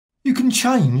You can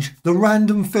change the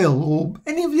random fill or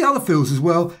any of the other fills as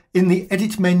well in the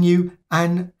edit menu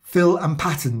and fill and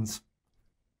patterns.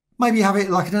 Maybe have it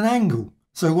like at an angle.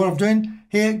 So what I'm doing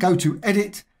here, go to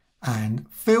edit and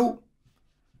fill,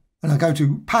 and I go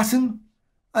to pattern,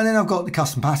 and then I've got the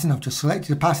custom pattern. I've just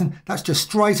selected a pattern that's just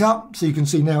straight up, so you can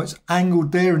see now it's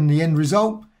angled there in the end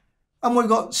result. And we've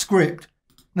got script.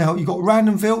 Now you've got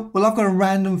random fill. Well, I've got a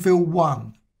random fill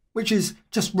 1, which is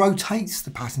just rotates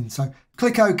the pattern. So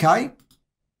click OK.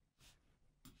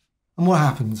 And what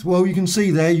happens? Well, you can see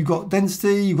there you've got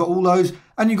density, you've got all those,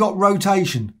 and you've got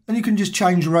rotation. And you can just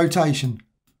change the rotation.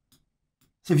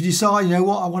 So if you decide, you know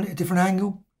what, I want it at a different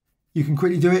angle, you can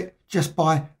quickly do it just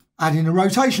by adding a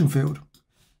rotation field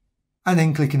and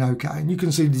then clicking OK. And you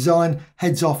can see the design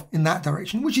heads off in that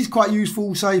direction, which is quite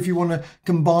useful, say if you want to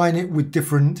combine it with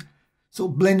different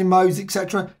sort of blending modes,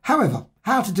 etc. However,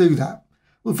 how to do that?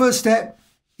 Well, the first step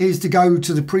is to go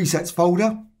to the presets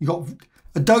folder. You've got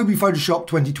Adobe Photoshop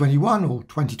 2021 or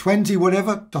 2020,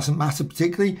 whatever, doesn't matter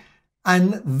particularly.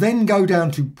 And then go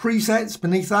down to presets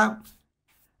beneath that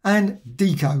and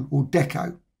deco or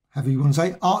deco, however you want to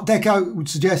say. Art Deco would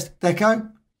suggest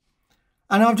deco.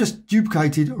 And I've just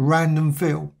duplicated random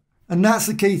fill. And that's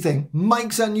the key thing.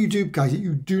 Make certain you duplicate it.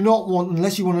 You do not want,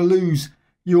 unless you want to lose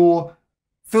your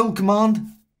fill command,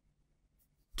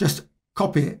 just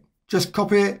copy it. Just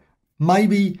copy it.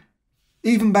 Maybe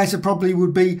even better probably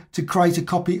would be to create a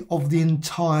copy of the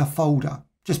entire folder.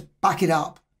 Just back it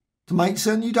up to make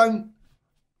certain you don't.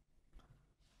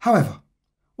 However,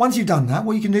 once you've done that,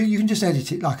 what you can do, you can just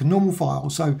edit it like a normal file.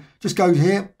 So just go to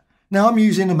here. Now I'm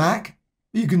using a Mac.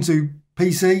 You can do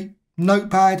PC,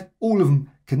 Notepad, all of them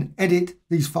can edit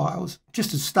these files.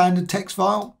 Just a standard text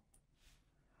file.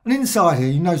 And inside here,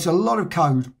 you notice a lot of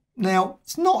code. Now,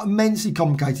 it's not immensely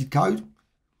complicated code.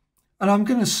 And I'm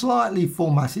going to slightly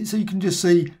format it so you can just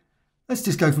see, let's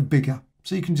just go for bigger.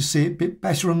 So you can just see it a bit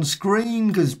better on the screen,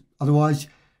 because otherwise you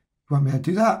won't be able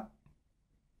to do that.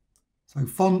 So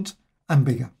font and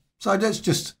bigger. So that's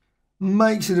just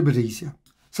makes it a bit easier.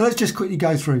 So let's just quickly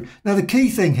go through. Now the key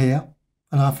thing here,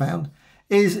 and I found,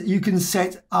 is you can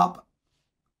set up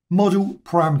model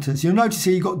parameters. You'll notice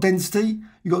here you've got density,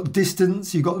 you've got the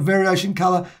distance, you've got the variation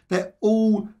color. They're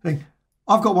all things.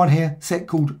 I've got one here set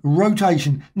called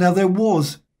rotation. Now there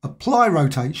was apply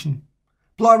rotation.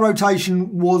 Apply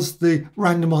rotation was the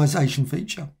randomization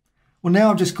feature. Well,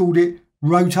 now I've just called it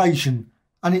rotation,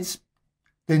 and it's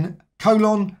then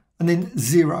colon and then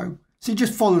 0. So you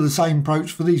just follow the same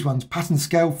approach for these ones. Pattern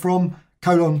scale from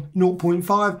colon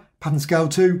 0.5, pattern scale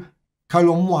 2,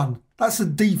 colon 1. That's the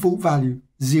default value,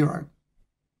 0.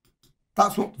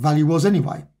 That's what the value was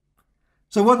anyway.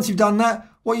 So once you've done that,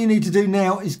 what you need to do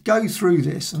now is go through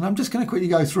this. And I'm just going to quickly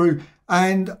go through,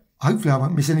 and hopefully I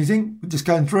won't miss anything. We're just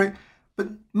going through it. But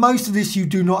most of this you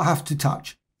do not have to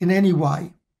touch in any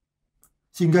way.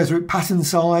 So you can go through it, pattern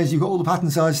size. You've got all the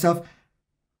pattern size stuff.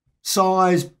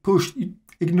 Size, push,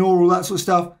 ignore all that sort of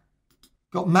stuff.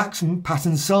 Got maximum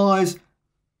pattern size,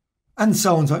 and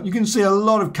so on. So you can see a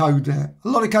lot of code there. A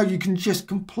lot of code you can just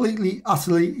completely,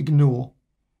 utterly ignore.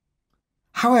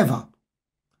 However,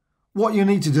 what you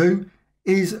need to do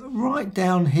is right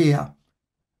down here.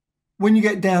 When you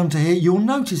get down to here, you'll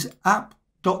notice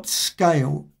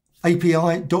app.scale,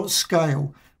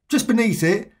 API.scale. Just beneath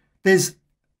it, there's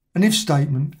an if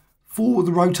statement for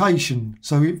the rotation.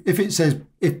 So if it says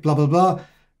if blah, blah, blah,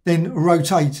 then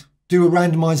rotate, do a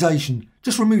randomization.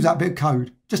 Just remove that bit of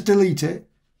code. Just delete it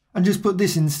and just put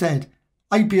this instead.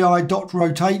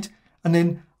 API.rotate, and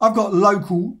then I've got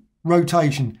local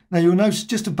rotation. Now you'll notice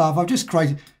just above, I've just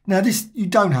created. Now this, you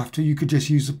don't have to, you could just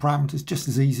use the parameters just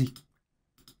as easy.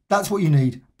 That's what you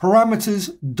need.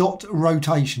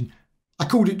 Parameters.rotation. I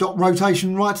called it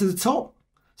 .rotation right to the top.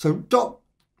 So dot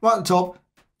right at the top,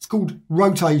 it's called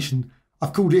rotation.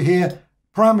 I've called it here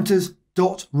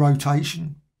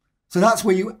parameters.rotation. So that's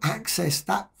where you access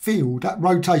that field, that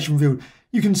rotation field.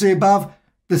 You can see above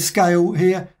the scale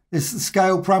here. There's the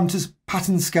scale parameters,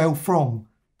 pattern scale from.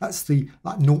 That's the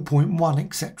like 0.1,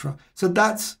 etc. So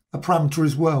that's a parameter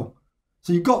as well.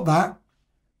 So you've got that.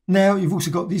 Now you've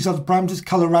also got these other parameters,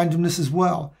 color randomness as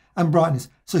well, and brightness.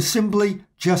 So simply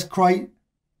just create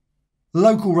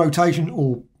local rotation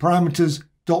or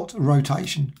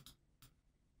parameters.rotation.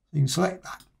 You can select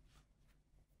that.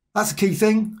 That's the key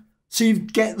thing. So you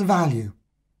get the value.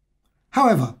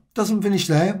 However, it doesn't finish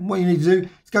there. What you need to do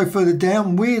is go further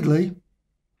down. Weirdly,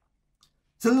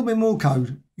 it's a little bit more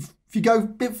code. If you go a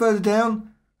bit further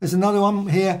down, there's another one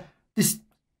here. This,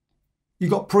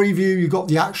 you've got preview, you've got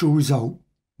the actual result.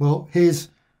 Well, here's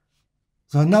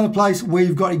so another place where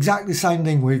you've got exactly the same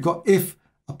thing, where you've got if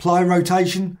apply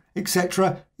rotation,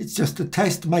 etc. It's just a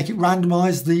test to make it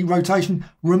randomize the rotation.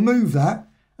 Remove that.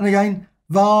 And again,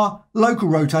 var local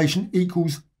rotation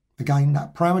equals, again,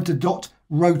 that parameter dot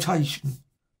rotation.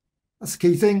 That's the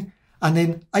key thing. And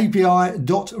then API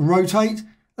dot rotate,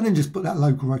 and then just put that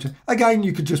local rotate. Again,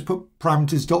 you could just put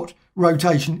parameters dot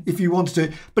rotation if you wanted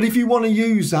to. But if you want to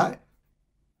use that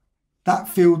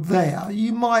field there,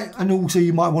 you might, and also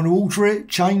you might want to alter it,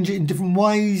 change it in different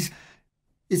ways.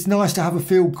 It's nice to have a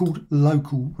field called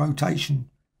local rotation.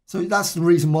 So that's the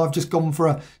reason why I've just gone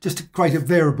for just to create a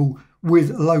variable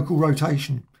with local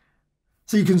rotation.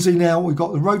 So you can see now we've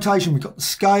got the rotation, we've got the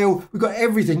scale, we've got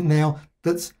everything now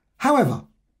that's, however,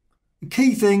 the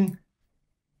key thing,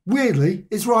 weirdly,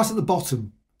 is right at the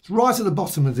bottom. It's right at the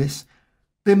bottom of this,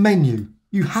 the menu.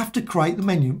 You have to create the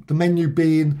menu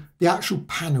being the actual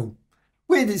panel.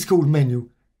 Weird it's called menu.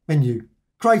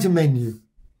 Create a menu.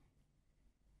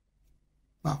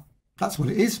 Well, that's what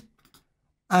it is.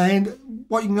 And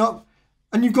what you can got,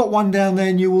 and you've got one down there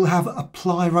and you will have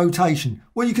apply rotation.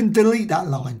 Well, you can delete that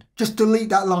line. Just delete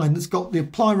that line that's got the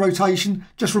apply rotation,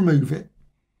 just remove it.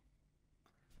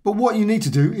 But what you need to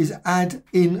do is add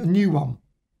in a new one.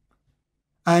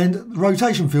 And the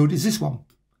rotation field is this one.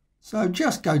 So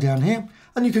just go down here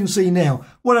and you can see now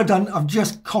what I've done, I've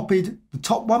just copied the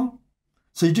top one.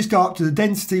 So you just go up to the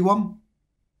density one,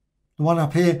 the one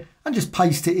up here, and just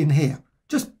paste it in here.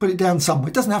 Just put it down somewhere.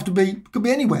 It doesn't have to be, it could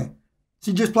be anywhere.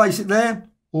 So you just place it there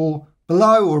or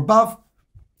below or above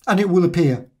and it will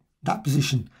appear that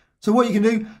position. So what you can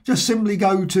do, just simply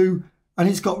go to, and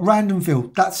it's got random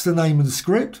field. That's the name of the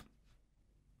script.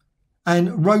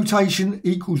 And rotation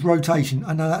equals rotation.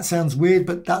 I know that sounds weird,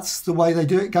 but that's the way they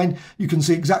do it. Again, you can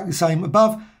see exactly the same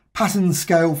above. Pattern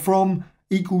scale from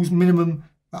equals minimum.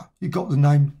 Well, you've got the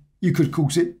name. You could call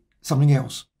it something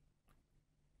else.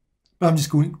 But I'm just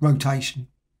calling it rotation.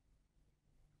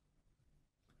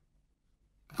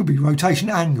 It could be rotation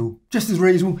angle. Just as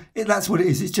reasonable. That's what it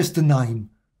is. It's just a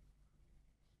name.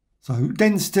 So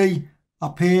density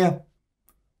up here.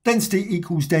 Density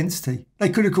equals density. They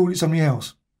could have called it something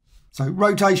else. So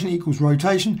rotation equals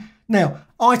rotation. Now,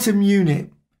 item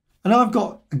unit. And I've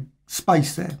got a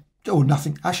space there. Or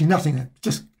nothing. Actually, nothing there.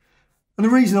 Just. And the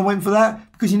reason I went for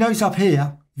that, because you notice up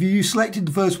here, if you selected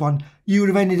the first one, you would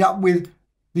have ended up with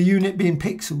the unit being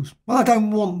pixels. Well, I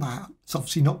don't want that. It's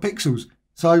obviously not pixels.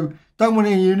 So don't want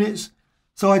any units.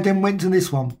 So I then went to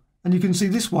this one. And you can see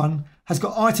this one has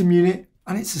got item unit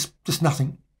and it's just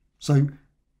nothing. So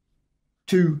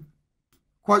 2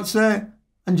 quotes there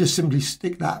and just simply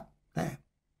stick that there.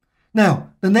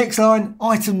 Now, the next line,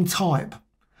 item type.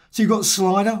 So you've got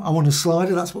slider. I want a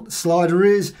slider. That's what the slider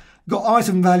is. You've got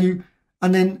item value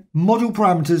and then model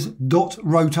parameters dot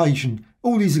rotation.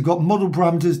 All these have got model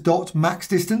parameters dot max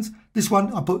distance. This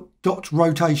one I put dot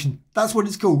rotation. That's what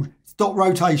it's called. It's dot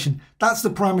rotation. That's the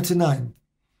parameter name.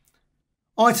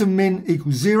 Item min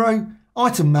equals 0.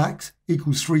 Item max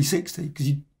equals 360 because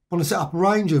you want to set up a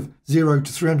range of 0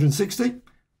 to 360.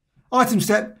 Item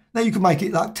step, now you can make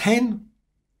it like 10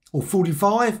 or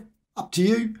 45, up to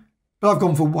you. But I've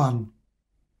gone for 1.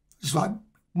 Just like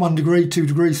 1 degree, 2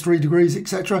 degrees, 3 degrees,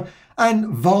 etc. And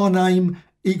var name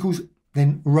equals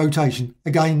then rotation.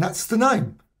 Again, that's the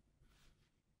name.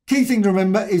 Key thing to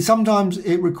remember is sometimes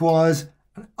it requires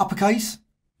an uppercase.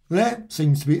 There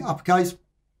seems to be uppercase.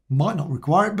 Might not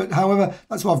require it, but however,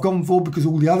 that's what I've gone for because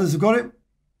all the others have got it.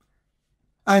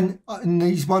 And in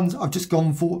these ones, I've just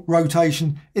gone for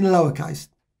rotation in lowercase.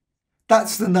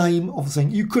 That's the name of the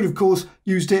thing. You could, of course,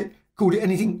 used it, called it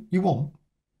anything you want.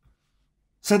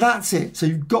 So that's it. So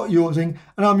you've got your thing,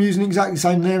 and I'm using exactly the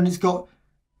same there, and it's got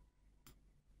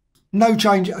no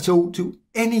change at all to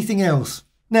anything else.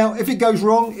 Now, if it goes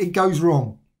wrong, it goes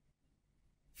wrong.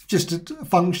 Just a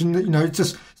function that, it's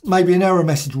just maybe an error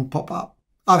message will pop up.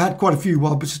 I've had quite a few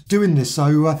while doing this,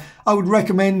 so I would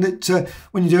recommend that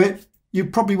when you do it, you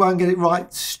probably won't get it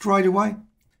right straight away.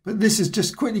 But this is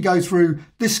just quickly go through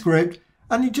this script,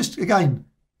 and you just, again,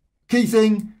 key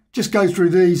thing, just go through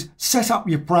these, set up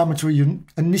your parameter, your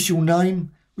initial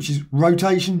name, which is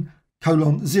rotation,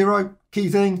 :0, key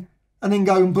thing, and then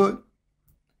go and put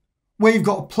where you've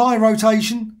got apply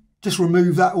rotation, just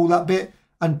remove that, all that bit,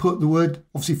 and put the word,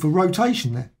 obviously, for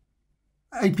rotation there.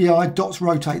 API dots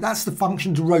rotate. That's the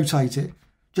function to rotate it.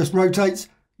 Just rotates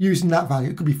using that value.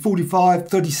 It could be 45,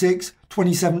 36,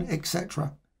 27,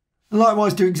 etc. And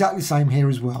likewise, do exactly the same here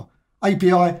as well.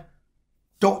 API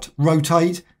dot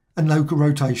rotate and local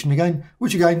rotation again,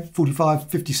 which again, 45,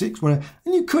 56, whatever.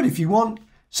 And you could, if you want,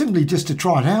 simply just to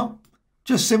try it out,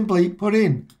 just simply put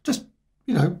in, just,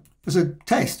 as a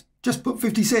test, just put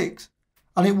 56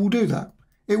 and it will do that.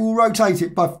 It will rotate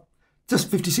it by just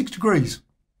 56 degrees.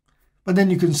 But then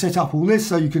you can set up all this,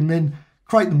 so you can then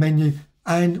create the menu,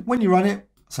 and when you run it,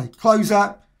 say close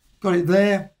that, got it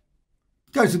there,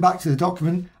 go back to the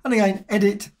document, and again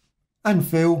edit and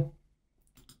fill,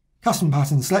 custom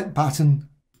pattern, select pattern,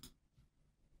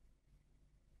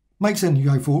 make sense you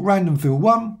go for random fill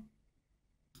 1,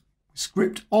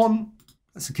 script on,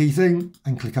 that's the key thing,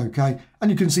 and click OK,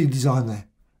 and you can see the design there.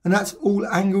 And that's all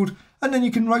angled, and then you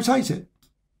can rotate it.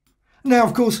 Now,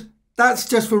 of course, that's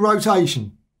just for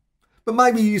rotation, but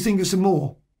maybe you think of some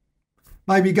more.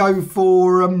 Maybe go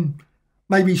for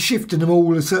maybe shifting them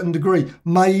all a certain degree.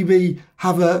 Maybe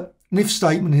have an if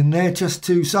statement in there just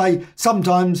to say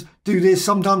sometimes do this,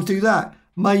 sometimes do that.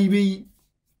 Maybe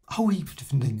a whole heap of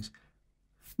different things.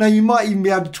 Now, you might even be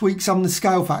able to tweak some of the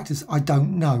scale factors. I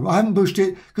don't know. I haven't pushed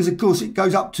it because, of course, it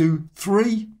goes up to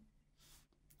 3.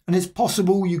 And it's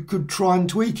possible you could try and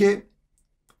tweak it.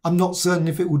 I'm not certain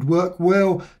if it would work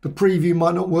well. The preview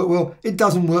might not work well. It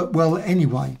doesn't work well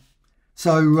anyway.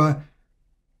 So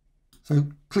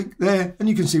click there and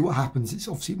you can see what happens. It's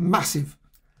obviously massive.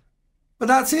 But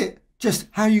that's it. Just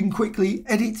how you can quickly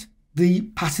edit the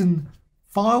pattern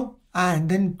file and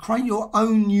then create your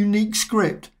own unique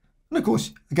script. And of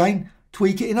course, again,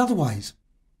 tweak it in other ways.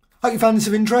 Hope you found this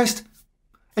of interest.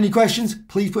 Any questions,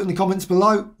 please put in the comments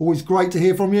below. Always great to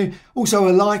hear from you. Also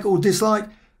a like or dislike.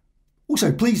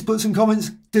 Also, please put some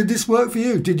comments. Did this work for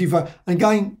you? Did you? And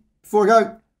again, before I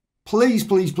go, please,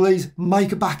 please, please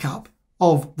make a backup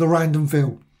of the random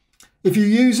fill. If you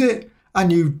use it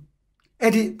and you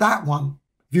edit that one,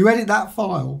 if you edit that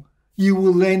file, you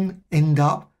will then end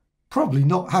up probably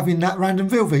not having that random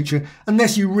fill feature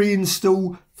unless you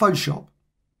reinstall Photoshop.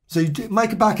 So you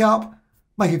make a backup,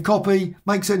 make a copy,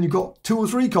 make certain you've got 2 or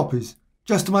 3 copies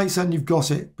just to make certain you've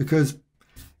got it, because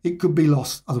it could be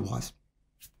lost otherwise.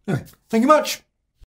 Anyway, thank you much.